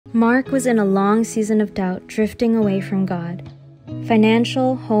Mark was in a long season of doubt, drifting away from God.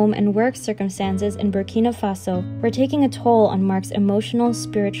 Financial, home, and work circumstances in Burkina Faso were taking a toll on Mark's emotional,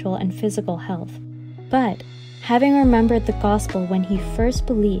 spiritual, and physical health. But, having remembered the gospel when he first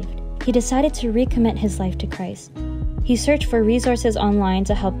believed, he decided to recommit his life to Christ. He searched for resources online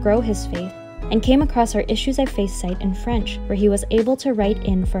to help grow his faith and came across our Issues I Face site in French, where he was able to write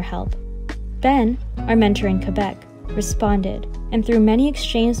in for help. Ben, our mentor in Quebec, responded, and through many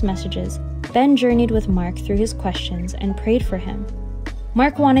exchanged messages, Ben journeyed with Mark through his questions and prayed for him.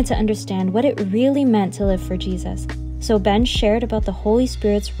 Mark wanted to understand what it really meant to live for Jesus, so Ben shared about the Holy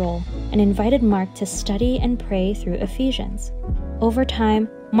Spirit's role and invited Mark to study and pray through Ephesians. Over time,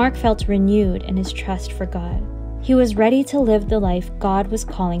 Mark felt renewed in his trust for God. He was ready to live the life God was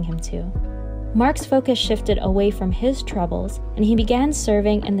calling him to. Mark's focus shifted away from his troubles, and he began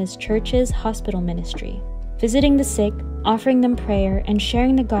serving in this church's hospital ministry. Visiting the sick, offering them prayer, and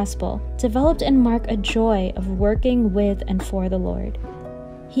sharing the gospel developed in Mark a joy of working with and for the Lord.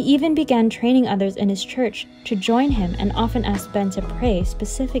 He even began training others in his church to join him and often asked Ben to pray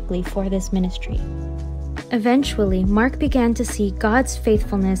specifically for this ministry. Eventually, Mark began to see God's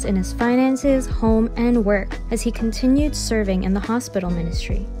faithfulness in his finances, home, and work as he continued serving in the hospital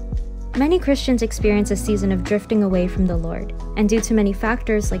ministry. Many Christians experience a season of drifting away from the Lord, and due to many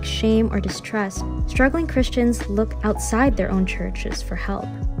factors like shame or distrust, struggling Christians look outside their own churches for help.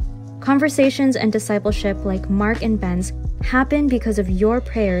 Conversations and discipleship like Mark and Ben's happen because of your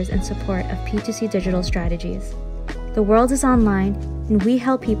prayers and support of P2C Digital Strategies. The world is online, and we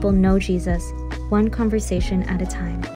help people know Jesus, one conversation at a time.